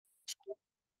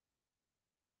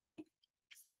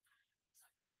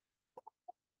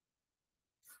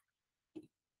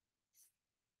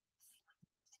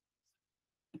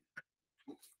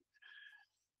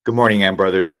Good morning, and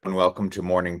brother, and welcome to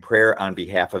morning prayer on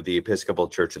behalf of the Episcopal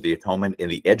Church of the Atonement in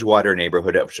the Edgewater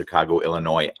neighborhood of Chicago,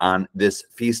 Illinois, on this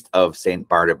feast of St.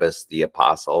 Barnabas the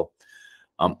Apostle.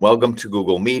 Welcome to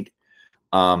Google Meet.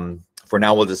 For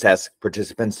now, we'll just ask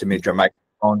participants to mute your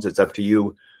microphones. It's up to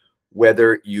you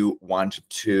whether you want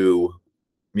to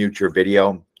mute your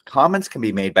video. Comments can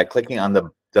be made by clicking on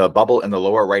the bubble in the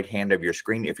lower right hand of your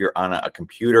screen if you're on a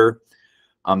computer.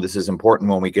 This is important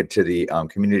when we get to the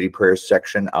community prayer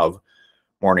section of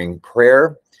morning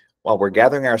prayer. While we're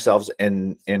gathering ourselves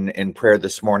in prayer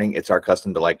this morning, it's our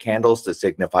custom to light candles to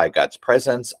signify God's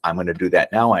presence. I'm going to do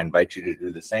that now. I invite you to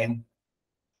do the same.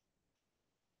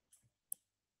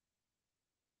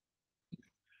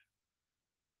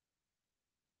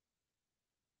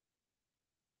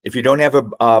 If you don't have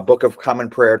a book of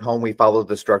common prayer at home, we follow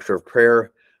the structure of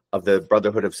prayer of the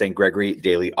Brotherhood of St. Gregory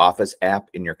Daily Office app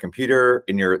in your computer,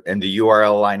 in the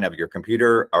URL line of your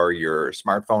computer or your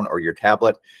smartphone or your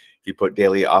tablet. If you put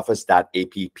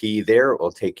dailyoffice.app there, it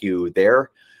will take you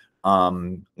there.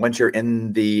 Once you're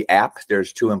in the app,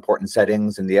 there's two important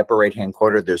settings. In the upper right-hand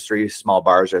corner, there's three small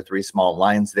bars or three small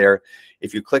lines there.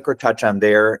 If you click or touch on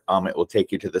there, it will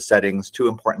take you to the settings. Two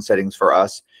important settings for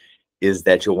us is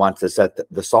that you'll want to set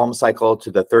the Psalm cycle to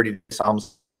the 30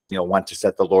 Psalms. You'll want to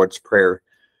set the Lord's Prayer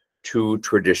to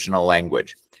traditional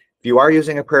language. If you are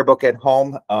using a prayer book at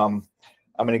home, I'm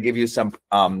going to give you some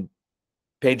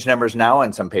page numbers now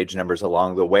and some page numbers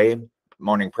along the way.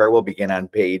 Morning prayer will begin on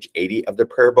page 80 of the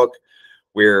prayer book,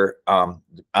 where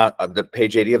the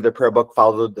page 80 of the prayer book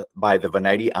followed by the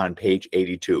Venite on page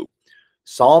 82.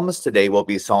 Psalms today will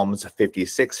be Psalms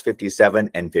 56,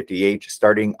 57, and 58,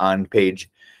 starting on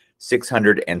page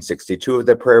 662 of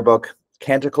the prayer book.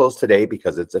 Canticles today,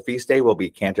 because it's a feast day, will be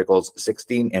Canticles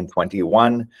 16 and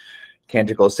 21.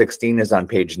 Canticle 16 is on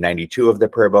page 92 of the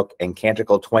prayer book, and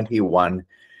Canticle 21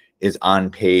 is on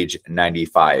page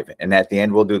 95. And at the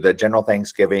end, we'll do the general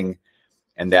thanksgiving,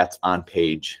 and that's on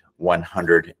page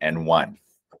 101.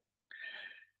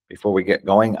 Before we get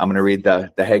going, I'm going to read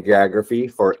the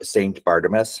hagiography for St.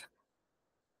 Barnabas.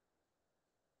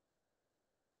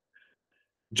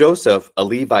 Joseph, a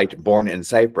Levite born in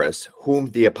Cyprus,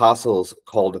 whom the apostles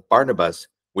called Barnabas,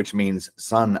 which means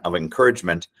son of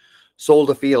encouragement, sold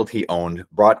a field he owned,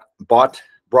 brought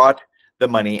the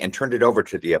money, and turned it over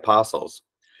to the apostles.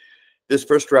 This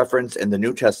first reference in the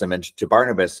New Testament to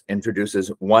Barnabas introduces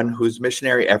one whose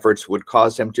missionary efforts would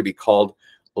cause him to be called,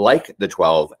 like the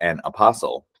 12, an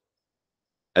apostle.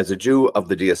 As a Jew of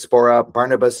the diaspora,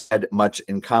 Barnabas had much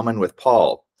in common with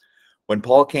Paul. When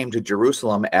Paul came to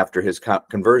Jerusalem after his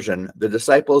conversion, the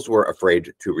disciples were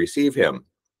afraid to receive him.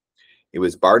 It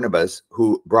was Barnabas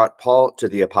who brought Paul to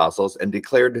the apostles and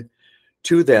declared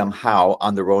to them how,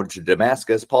 on the road to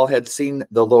Damascus, Paul had seen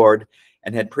the Lord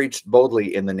and had preached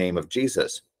boldly in the name of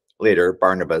Jesus. Later,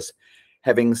 Barnabas,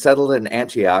 having settled in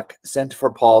Antioch, sent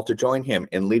for Paul to join him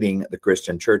in leading the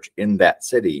Christian church in that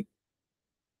city.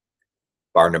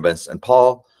 Barnabas and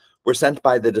Paul were sent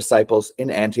by the disciples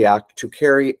in Antioch to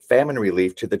carry famine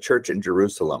relief to the church in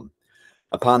Jerusalem.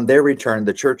 Upon their return,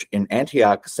 the church in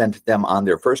Antioch sent them on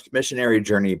their first missionary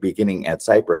journey, beginning at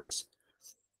Cyprus.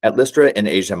 At Lystra in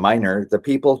Asia Minor, the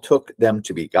people took them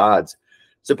to be gods,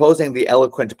 supposing the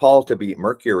eloquent Paul to be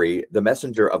Mercury, the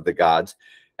messenger of the gods,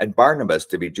 and Barnabas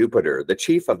to be Jupiter, the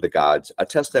chief of the gods, a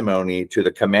testimony to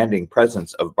the commanding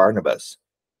presence of Barnabas.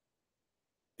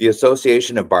 The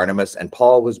association of Barnabas and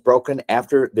Paul was broken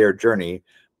after their journey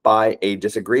by a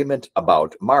disagreement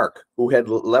about Mark, who had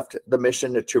left the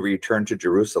mission to return to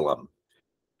Jerusalem.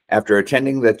 After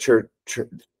attending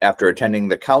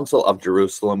the Council of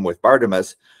Jerusalem with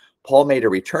Barnabas, Paul made a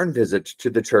return visit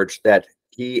to the church that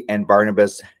he and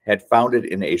Barnabas had founded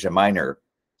in Asia Minor.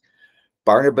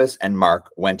 Barnabas and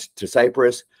Mark went to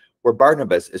Cyprus, where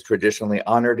Barnabas is traditionally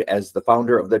honored as the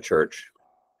founder of the church.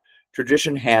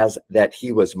 Tradition has that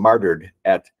he was martyred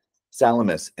at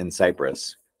Salamis in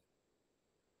Cyprus.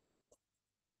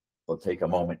 We'll take a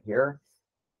moment here.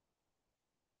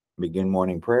 Begin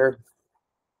morning prayer.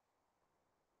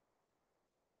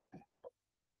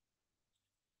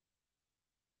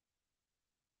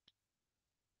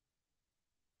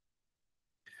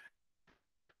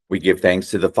 We give thanks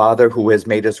to the Father who has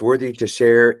made us worthy to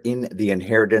share in the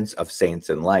inheritance of saints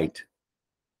in light.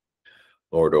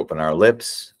 Lord, open our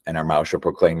lips, and our mouth shall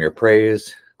proclaim your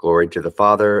praise. Glory to the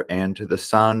Father, and to the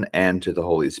Son, and to the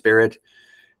Holy Spirit,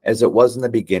 as it was in the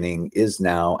beginning, is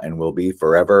now, and will be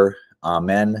forever.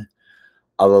 Amen.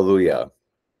 Alleluia.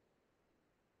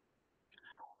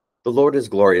 The Lord is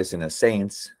glorious in his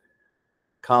saints.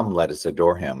 Come, let us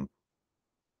adore him.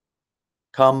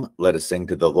 Come, let us sing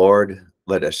to the Lord.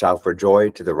 Let us shout for joy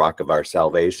to the rock of our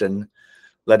salvation.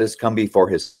 Let us come before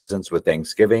his presence with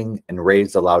thanksgiving and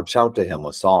raise a loud shout to him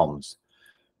with psalms.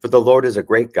 For the Lord is a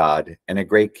great God and a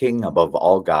great King above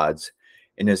all gods.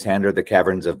 In his hand are the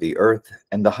caverns of the earth,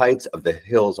 and the heights of the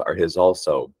hills are his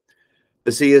also.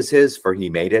 The sea is his, for he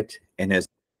made it, and has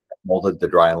molded the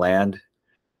dry land.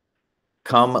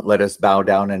 Come, let us bow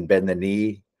down and bend the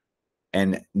knee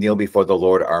and kneel before the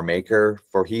Lord our Maker,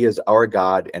 for he is our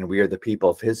God, and we are the people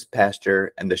of his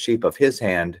pasture and the sheep of his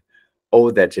hand.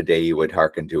 Oh, that today you would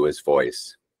hearken to his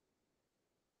voice.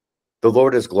 The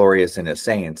Lord is glorious in his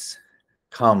saints.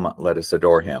 Come, let us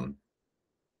adore him.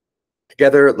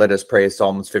 Together, let us pray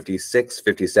Psalms 56,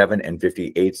 57, and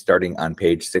 58, starting on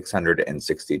page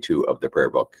 662 of the prayer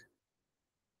book.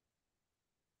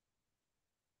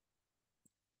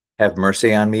 Have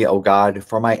mercy on me, O God,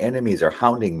 for my enemies are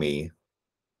hounding me.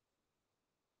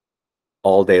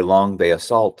 All day long they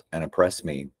assault and oppress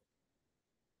me.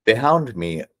 They hound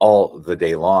me all the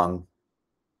day long.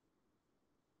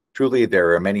 Truly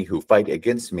there are many who fight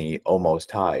against me, O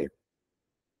Most High.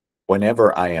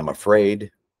 Whenever I am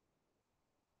afraid,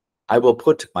 I will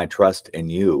put my trust in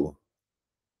you.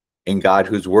 In God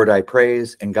whose word I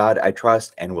praise, in God I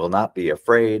trust and will not be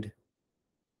afraid.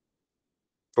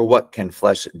 For what can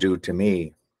flesh do to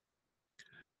me?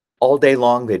 All day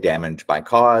long they damage my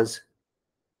cause.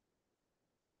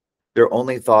 Their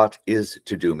only thought is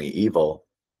to do me evil.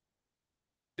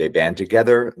 They band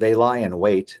together, they lie in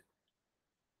wait.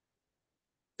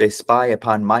 They spy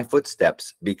upon my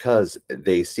footsteps because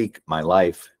they seek my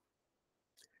life.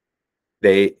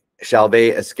 Shall they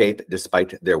escape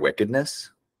despite their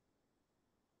wickedness?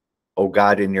 O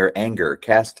God, in your anger,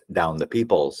 cast down the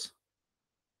peoples.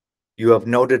 You have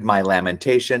noted my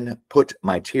lamentation, put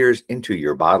my tears into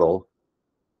your bottle.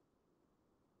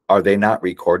 Are they not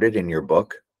recorded in your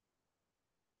book?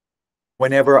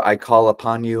 Whenever I call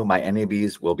upon you, my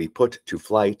enemies will be put to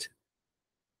flight.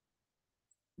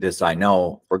 This I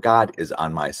know, for God is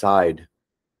on my side.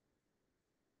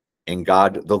 In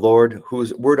God the Lord,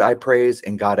 whose word I praise,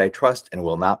 in God I trust and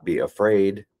will not be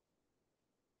afraid.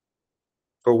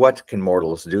 For what can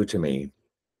mortals do to me?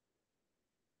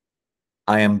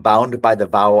 I am bound by the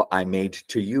vow I made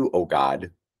to you, O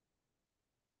God.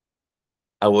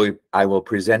 I will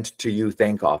present to you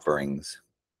thank offerings.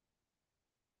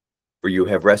 For you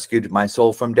have rescued my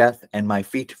soul from death and my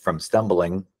feet from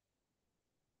stumbling,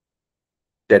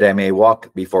 that I may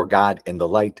walk before God in the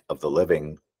light of the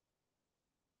living.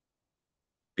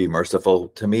 Be merciful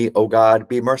to me, O God,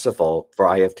 be merciful, for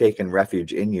I have taken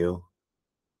refuge in you.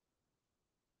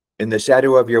 In the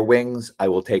shadow of your wings I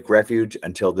will take refuge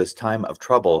until this time of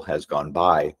trouble has gone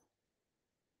by.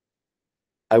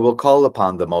 I will call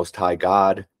upon the Most High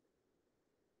God,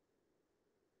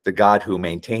 the God who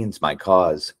maintains my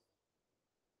cause.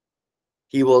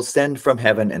 He will send from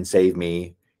heaven and save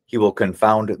me. He will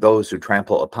confound those who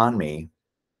trample upon me.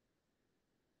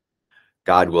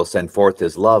 God will send forth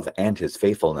his love and his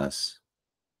faithfulness.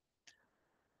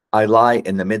 I lie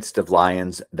in the midst of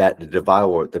lions that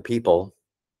devour the people.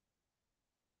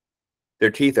 Their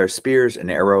teeth are spears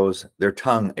and arrows, their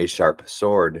tongue a sharp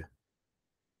sword.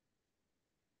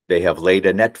 They have laid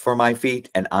a net for my feet,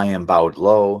 and I am bowed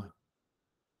low.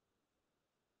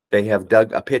 They have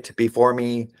dug a pit before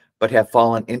me, but have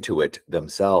fallen into it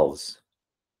themselves.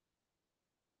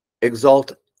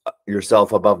 Exalt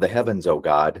yourself above the heavens, O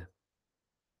God,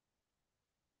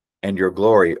 and your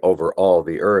glory over all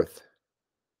the earth.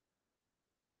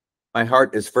 My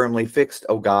heart is firmly fixed,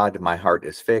 O God, my heart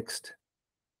is fixed.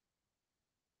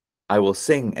 I will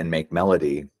sing and make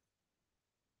melody.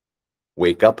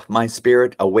 Wake up, my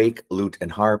spirit, awake, lute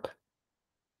and harp.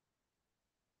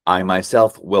 I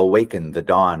myself will waken the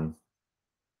dawn.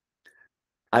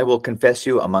 I will confess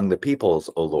you among the peoples,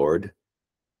 O Lord.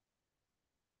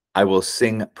 I will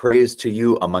sing praise to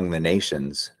you among the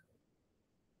nations.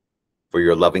 For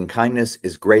your loving kindness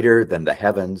is greater than the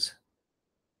heavens,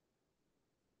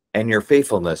 and your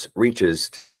faithfulness reaches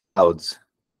to the clouds.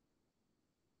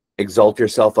 Exalt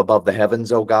yourself above the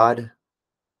heavens, O God,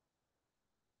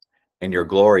 and your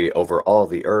glory over all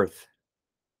the earth.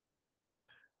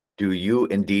 Do you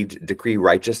indeed decree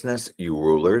righteousness, you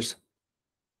rulers?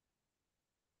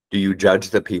 Do you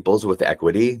judge the peoples with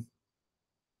equity?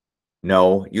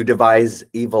 No, you devise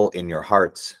evil in your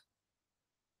hearts,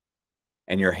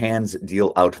 and your hands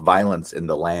deal out violence in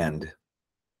the land.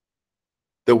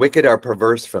 The wicked are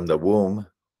perverse from the womb.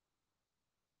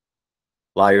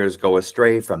 Liars go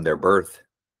astray from their birth.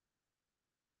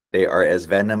 They are as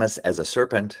venomous as a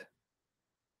serpent.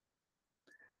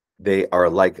 They are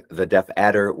like the deaf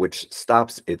adder which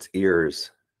stops its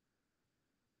ears,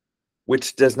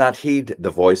 which does not heed the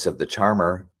voice of the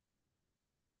charmer.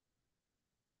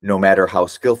 no matter how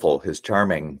skillful his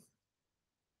charming.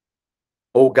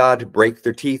 O God, break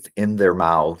their teeth in their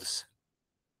mouths.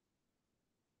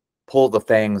 Pull the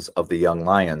fangs of the young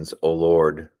lions, O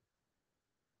Lord.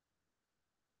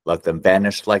 Let them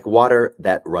vanish like water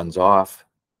that runs off.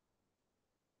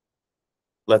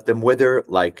 Let them wither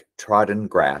like trodden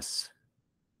grass.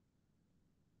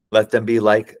 Let them be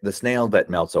like the snail that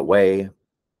melts away,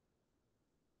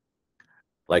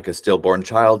 like a stillborn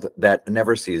child that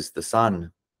never sees the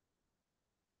sun.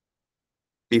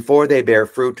 Before they bear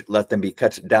fruit, let them be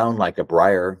cut down like a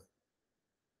briar.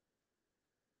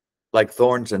 Like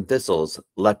thorns and thistles,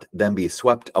 let them be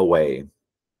swept away.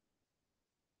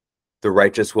 The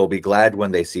righteous will be glad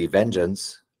when they see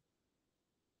vengeance.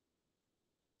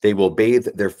 They will bathe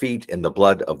their feet in the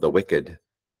blood of the wicked.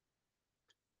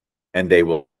 And they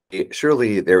will say,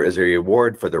 surely there is a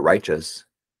reward for the righteous.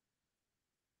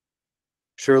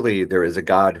 Surely there is a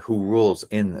God who rules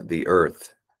in the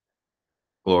earth.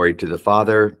 Glory to the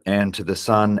Father, and to the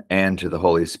Son, and to the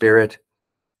Holy Spirit,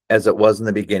 as it was in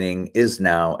the beginning, is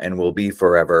now, and will be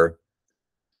forever.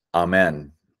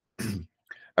 Amen.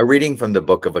 A reading from the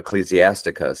book of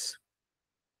Ecclesiasticus.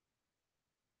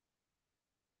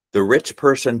 The rich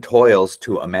person toils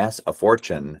to amass a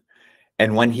fortune,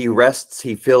 and when he rests,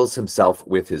 he fills himself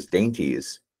with his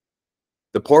dainties.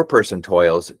 The poor person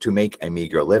toils to make a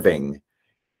meager living,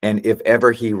 and if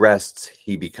ever he rests,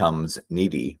 he becomes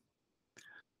needy.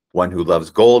 One who loves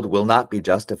gold will not be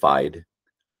justified.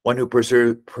 One who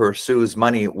pursues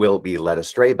money will be led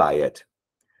astray by it.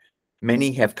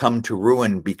 Many have come to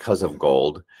ruin because of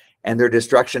gold, and their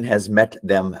destruction has met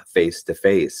them face to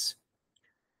face.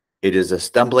 It is a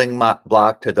stumbling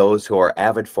block to those who are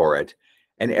avid for it,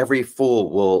 and every fool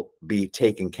will be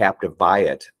taken captive by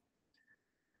it.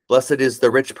 Blessed is the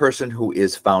rich person who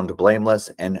is found blameless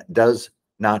and does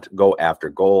not go after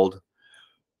gold.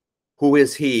 Who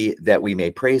is he that we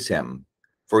may praise him?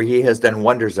 For he has done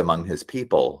wonders among his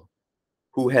people.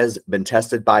 Who has been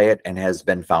tested by it and has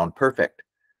been found perfect?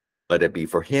 Let it be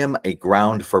for him a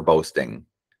ground for boasting.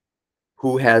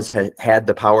 Who has had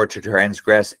the power to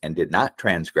transgress and did not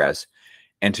transgress,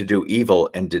 and to do evil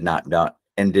and did not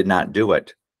do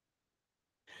it?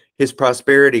 His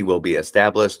prosperity will be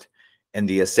established, and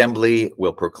the assembly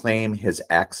will proclaim his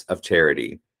acts of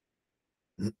charity.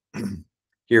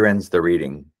 Here ends the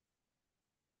reading.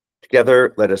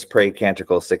 Together, let us pray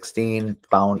Canticle 16,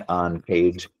 found on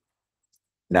page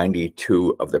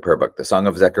 92 of the prayer book, the Song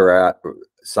of Zechariah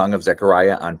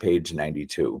on page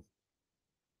 92.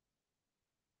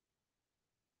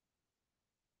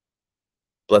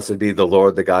 Blessed be the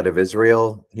Lord, the God of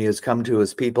Israel. He has come to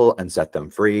his people and set them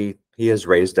free. He has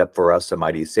raised up for us a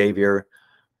mighty Savior,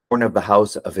 born of the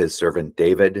house of his servant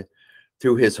David.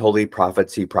 Through his holy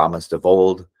prophets he promised of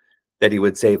old that he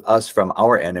would save us from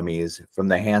our enemies, from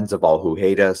the hands of all who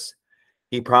hate us.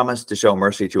 He promised to show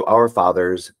mercy to our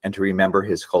fathers and to remember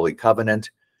his holy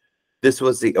covenant. This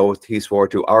was the oath he swore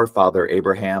to our father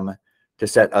Abraham, to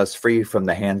set us free from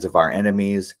the hands of our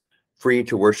enemies, free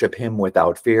to worship him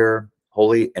without fear,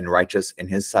 holy and righteous in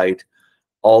his sight,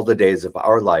 all the days of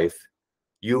our life.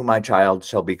 You, my child,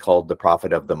 shall be called the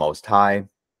prophet of the Most High,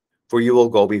 for you will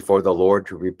go before the Lord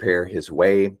to prepare his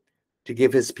way, to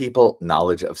give his people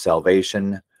knowledge of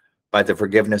salvation, by the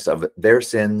forgiveness of their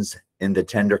sins, in the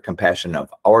tender compassion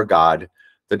of our God.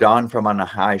 The dawn from on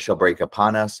high shall break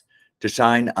upon us, to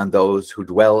shine on those who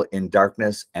dwell in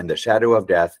darkness and the shadow of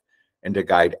death, and to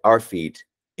guide our feet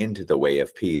into the way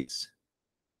of peace.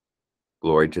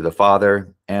 Glory to the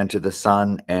Father, and to the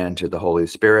Son, and to the Holy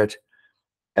Spirit,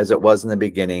 as it was in the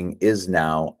beginning, is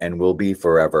now, and will be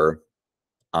forever.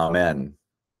 Amen.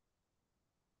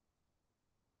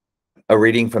 A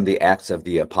reading from the Acts of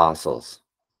the Apostles.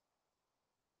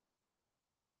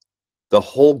 The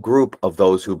whole group of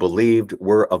those who believed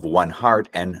were of one heart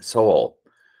and soul.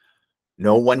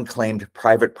 No one claimed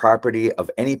private property of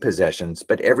any possessions,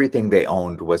 but everything they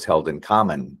owned was held in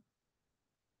common.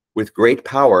 With great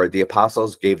power, the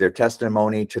apostles gave their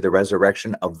testimony to the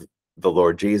resurrection of the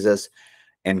Lord Jesus,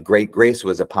 and great grace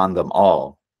was upon them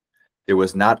all. There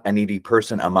was not a needy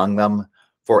person among them,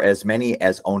 for as many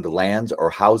as owned lands or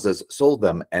houses sold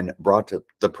them and brought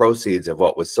the proceeds of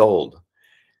what was sold.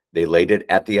 They laid it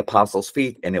at the apostles'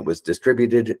 feet, and it was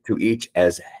distributed to each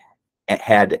as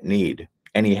had need.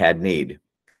 Any had need.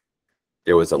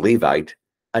 There was a Levite,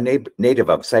 a native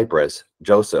of Cyprus,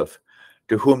 Joseph,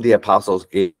 to whom the apostles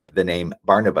gave the name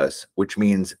Barnabas, which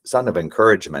means son of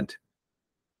encouragement.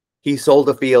 He sold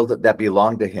a field that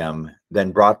belonged to him,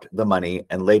 then brought the money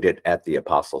and laid it at the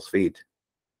apostles' feet.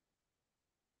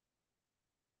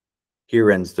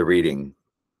 Here ends the reading.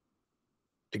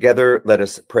 Together, let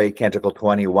us pray Canticle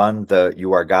 21, the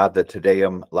You Are God, the Te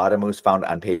Deum Laudamus, found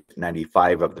on page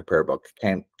 95 of the prayer book.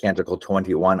 Canticle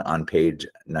 21 on page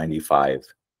 95.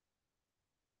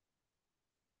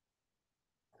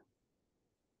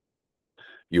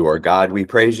 You are God, we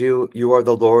praise you. You are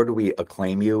the Lord, we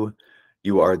acclaim you.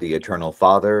 You are the eternal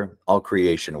Father. All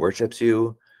creation worships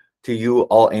you. To you,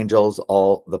 all angels,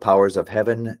 all the powers of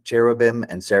heaven, cherubim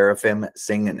and seraphim,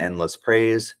 sing an endless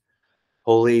praise.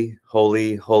 Holy,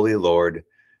 holy, holy Lord,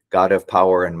 God of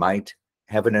power and might,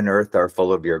 heaven and earth are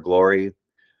full of your glory.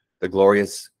 The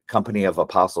glorious company of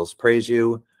apostles praise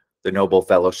you. The noble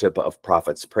fellowship of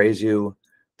prophets praise you.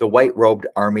 The white-robed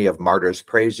army of martyrs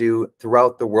praise you.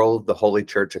 Throughout the world, the Holy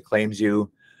Church acclaims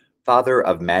you. Father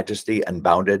of majesty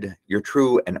unbounded, your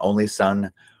true and only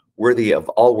Son, worthy of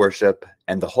all worship,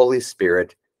 and the Holy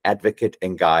Spirit, advocate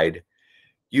and guide.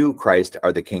 You, Christ,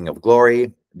 are the King of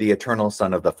glory, the eternal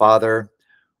Son of the Father.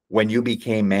 When you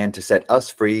became man to set us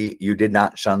free, you did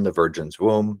not shun the Virgin's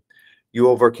womb. You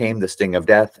overcame the sting of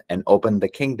death and opened the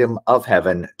kingdom of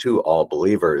heaven to all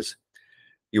believers.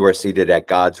 You are seated at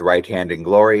God's right hand in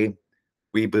glory.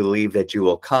 We believe that you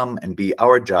will come and be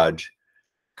our judge.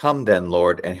 Come then,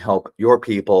 Lord, and help your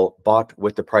people, bought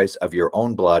with the price of your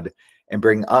own blood, and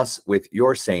bring us with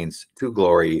your saints to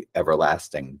glory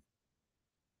everlasting.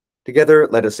 Together,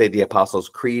 let us say the Apostles'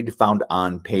 Creed, found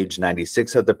on page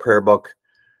 96 of the prayer book,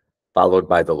 followed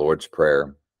by the Lord's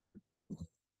Prayer.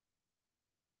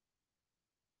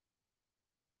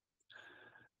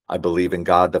 I believe in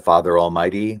God, the Father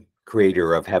Almighty,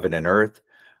 creator of heaven and earth.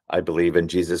 I believe in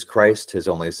Jesus Christ, his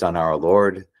only Son, our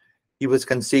Lord. He was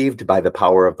conceived by the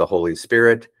power of the Holy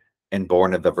Spirit and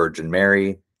born of the Virgin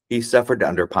Mary. He suffered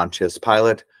under Pontius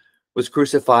Pilate, was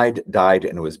crucified, died,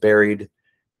 and was buried.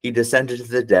 He descended to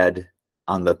the dead.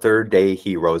 On the third day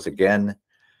he rose again.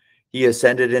 He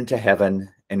ascended into heaven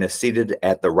and is seated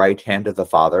at the right hand of the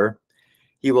Father.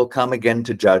 He will come again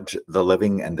to judge the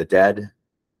living and the dead.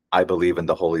 I believe in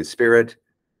the Holy Spirit,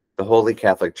 the Holy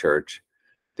Catholic Church,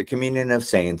 the communion of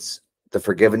saints, the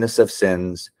forgiveness of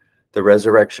sins, the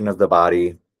resurrection of the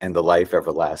body, and the life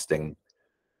everlasting.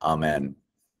 Amen.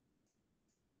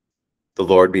 The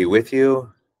Lord be with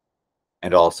you,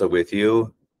 and also with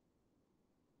you.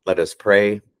 Let us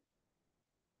pray.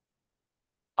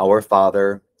 Our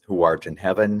Father, who art in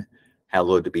heaven,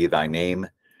 hallowed be thy name.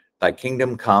 Thy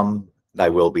kingdom come, thy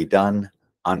will be done,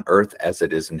 on earth as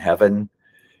it is in heaven.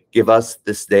 Give us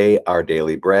this day our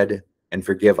daily bread, and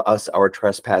forgive us our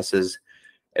trespasses,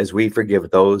 as we forgive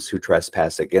those who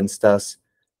trespass against us.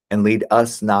 And lead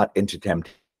us not into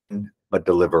temptation, but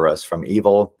deliver us from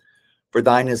evil. For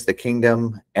thine is the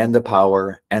kingdom, and the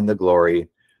power, and the glory,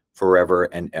 forever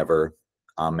and ever.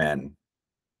 Amen.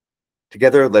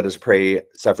 Together, let us pray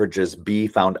Suffrages B,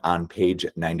 found on page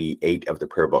 98 of the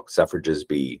prayer book. Suffrages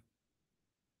B.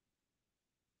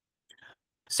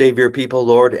 Save your people,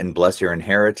 Lord, and bless your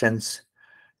inheritance.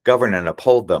 Govern and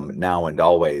uphold them now and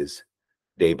always.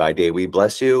 Day by day we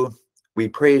bless you. We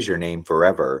praise your name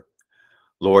forever.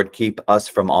 Lord, keep us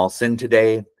from all sin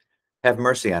today. Have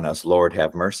mercy on us, Lord,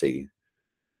 have mercy.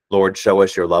 Lord, show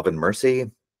us your love and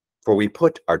mercy, for we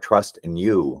put our trust in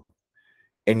you.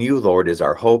 In you, Lord, is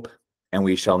our hope, and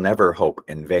we shall never hope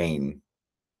in vain.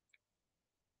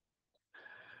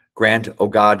 Grant, O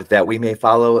God, that we may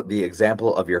follow the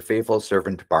example of your faithful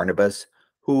servant Barnabas,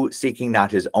 who, seeking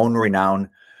not his own renown,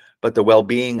 but the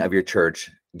well-being of your church,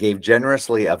 gave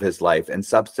generously of his life and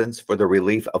substance for the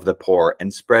relief of the poor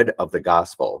and spread of the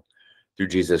gospel. Through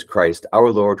Jesus Christ,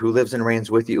 our Lord, who lives and reigns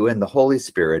with you in the Holy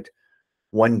Spirit,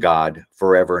 one God,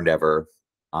 forever and ever.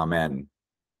 Amen.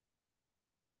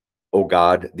 O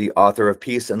God, the author of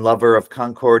peace and lover of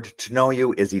concord, to know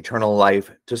you is eternal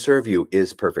life, to serve you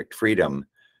is perfect freedom.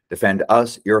 Defend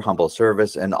us, your humble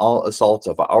service, and all assaults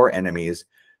of our enemies,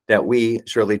 that we,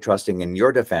 surely trusting in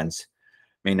your defense,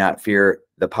 may not fear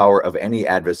the power of any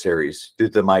adversaries, through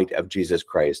the might of Jesus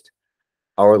Christ,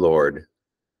 our Lord.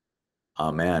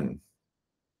 Amen.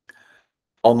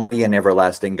 Almighty and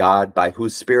everlasting God, by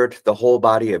whose Spirit the whole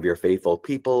body of your faithful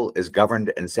people is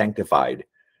governed and sanctified,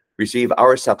 receive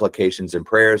our supplications and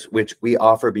prayers, which we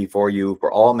offer before you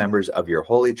for all members of your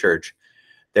holy church,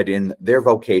 that in their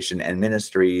vocation and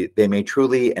ministry they may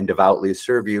truly and devoutly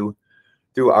serve you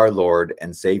through our Lord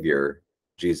and Savior,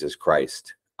 Jesus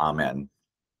Christ. Amen.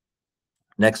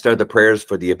 Next are the prayers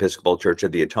for the Episcopal Church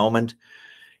of the Atonement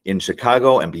in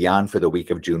Chicago and beyond for the week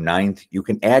of June 9th. You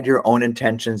can add your own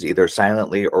intentions either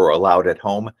silently or aloud at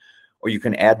home, or you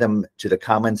can add them to the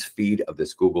comments feed of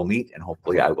this Google Meet, and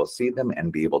hopefully I will see them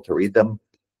and be able to read them.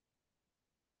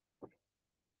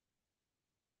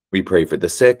 We pray for the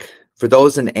sick, for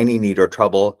those in any need or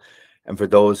trouble, and for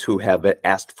those who have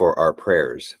asked for our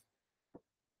prayers.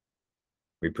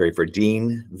 We pray for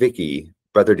Dean, Vicky,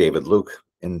 Brother David, Luke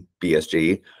in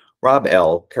BSG, Rob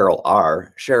L., Carol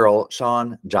R., Cheryl,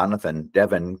 Sean, Jonathan,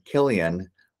 Devin, Killian,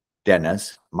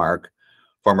 Dennis, Mark,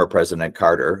 former President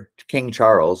Carter, King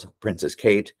Charles, Princess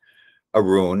Kate,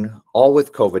 Arun, all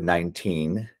with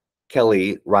COVID-19,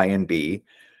 Kelly, Ryan B.,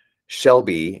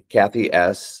 Shelby, Kathy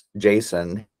S.,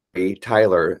 Jason,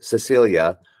 Tyler,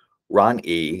 Cecilia, Ron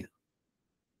E.,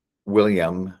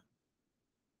 William,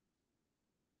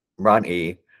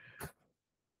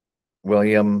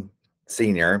 William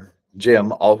Sr.,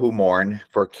 Jim, all who mourn,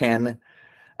 for Ken,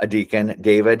 a deacon,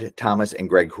 David, Thomas, and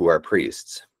Greg, who are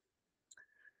priests.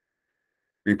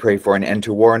 We pray for an end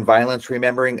to war and violence,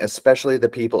 remembering especially the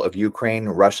people of Ukraine,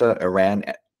 Russia, Iran,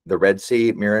 the Red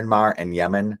Sea, Myanmar, and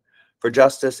Yemen, for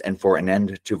justice and for an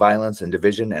end to violence and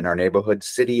division in our neighborhood,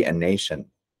 city, and nation.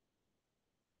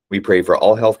 We pray for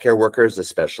all healthcare workers,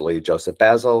 especially Joseph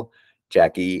Basil,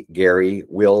 Jackie, Gary,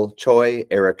 Will, Choi,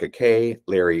 Erica K.,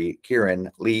 Larry,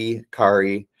 Kieran, Lee,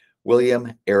 Kari,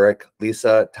 William, Eric,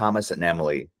 Lisa, Thomas, and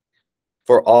Emily.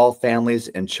 For all families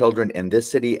and children in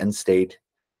this city and state,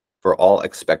 for all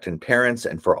expectant parents,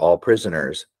 and for all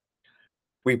prisoners.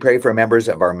 We pray for members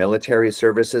of our military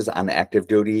services on active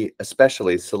duty,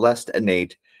 especially Celeste and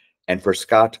Nate, and for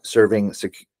Scott serving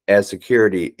as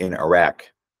security in Iraq.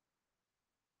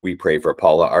 We pray for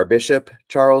Paula, our bishop,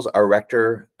 Charles, our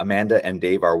rector, Amanda and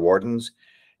Dave, our wardens,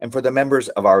 and for the members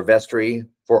of our vestry,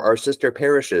 for our sister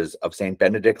parishes of St.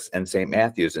 Benedict's and St.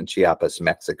 Matthew's in Chiapas,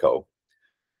 Mexico.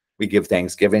 We give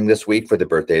thanksgiving this week for the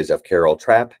birthdays of Carol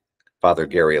Trapp, Father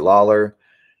Gary Lawler,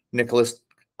 Nicholas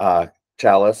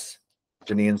Chalice,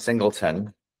 Janine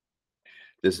Singleton.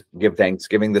 Give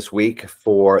thanksgiving this week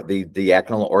for the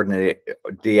diaconal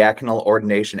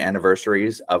ordination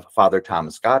anniversaries of Father Tom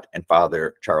Scott and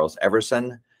Father Charles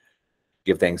Everson.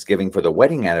 Give thanksgiving for the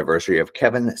wedding anniversary of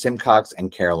Kevin Simcox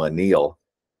and Carolyn Neal.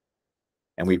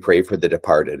 And we pray for the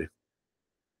departed.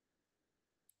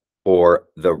 For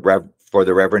the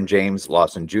Reverend James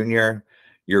Lawson Jr.,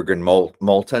 Jurgen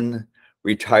Moulton,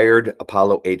 retired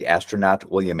Apollo 8 astronaut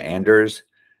William Anders,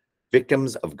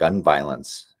 victims of gun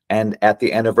violence, and at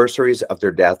the anniversaries of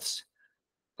their deaths,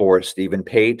 for Stephen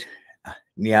Pate,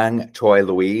 Nyang Choi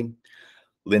Louis,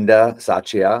 Linda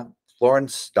Sachia,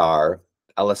 Florence Starr,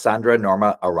 Alessandra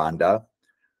Norma Aranda,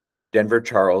 Denver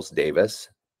Charles Davis,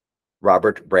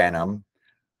 Robert Branham,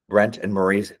 Brent and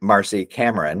Marcy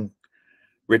Cameron,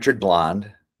 Richard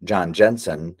Blond, John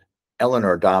Jensen,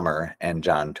 Eleanor Dahmer, and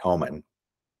John Toman.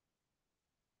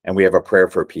 And we have a prayer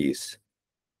for peace.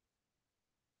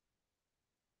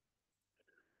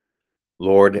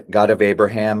 Lord, God of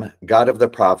Abraham, God of the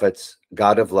prophets,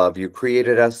 God of love, you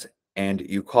created us and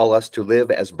you call us to live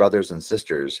as brothers and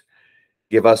sisters.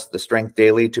 Give us the strength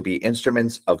daily to be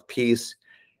instruments of peace.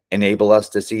 Enable us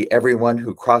to see everyone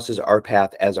who crosses our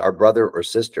path as our brother or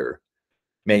sister.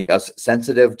 Make us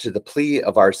sensitive to the plea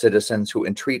of our citizens who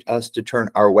entreat us to turn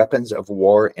our weapons of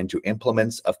war into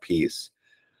implements of peace,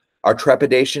 our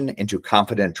trepidation into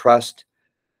confident trust,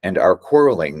 and our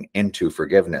quarreling into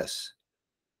forgiveness.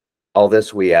 All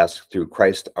this we ask through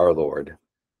Christ our Lord.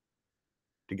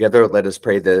 Together, let us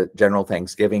pray the general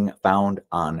thanksgiving found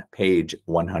on page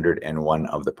 101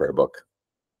 of the prayer book.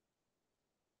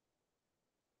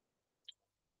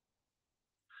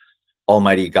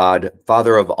 Almighty God,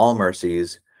 Father of all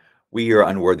mercies, we, your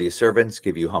unworthy servants,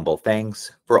 give you humble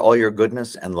thanks for all your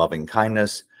goodness and loving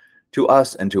kindness to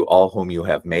us and to all whom you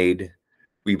have made.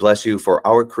 We bless you for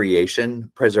our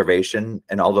creation, preservation,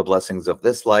 and all the blessings of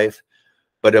this life,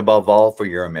 but above all for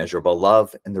your immeasurable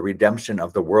love and the redemption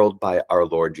of the world by our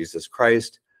Lord Jesus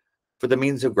Christ, for the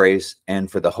means of grace and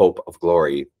for the hope of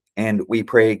glory. And we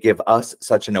pray, give us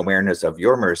such an awareness of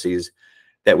your mercies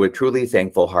that with truly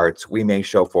thankful hearts we may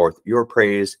show forth your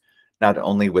praise, not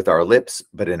only with our lips,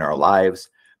 but in our lives,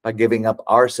 by giving up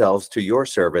ourselves to your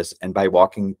service and by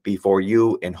walking before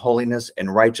you in holiness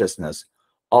and righteousness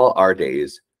all our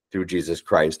days, through Jesus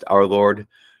Christ our Lord,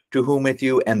 to whom with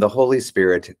you and the Holy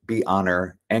Spirit be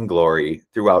honor and glory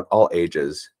throughout all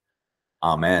ages.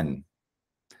 Amen.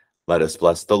 Let us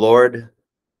bless the Lord.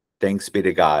 Thanks be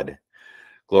to God.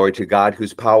 Glory to God,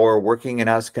 whose power working in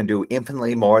us can do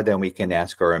infinitely more than we can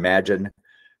ask or imagine.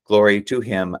 Glory to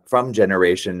him from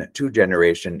generation to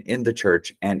generation in the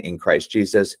church and in Christ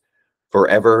Jesus,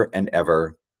 forever and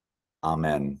ever.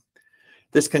 Amen.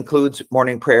 This concludes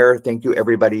morning prayer. Thank you,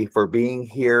 everybody, for being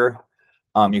here.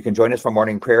 You can join us for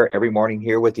morning prayer every morning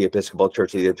here with the Episcopal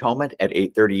Church of the Atonement at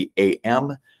 8:30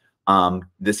 a.m.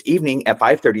 This evening at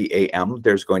 5:30 a.m.,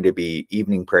 there's going to be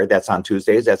evening prayer. That's on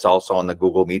Tuesdays. That's also on the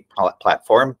Google Meet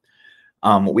platform.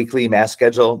 Weekly Mass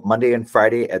schedule, Monday and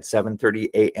Friday at 7:30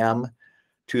 a.m.,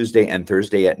 Tuesday and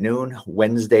Thursday at noon,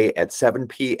 Wednesday at 7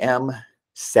 p.m.,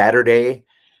 Saturday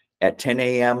at 10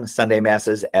 a.m., Sunday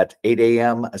Masses at 8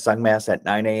 a.m., a Sung Mass at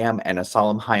 9 a.m., and a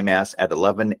Solemn High Mass at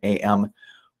 11 a.m.,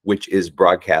 which is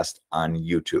broadcast on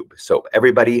YouTube. So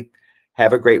everybody,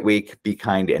 have a great week, be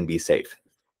kind, and be safe.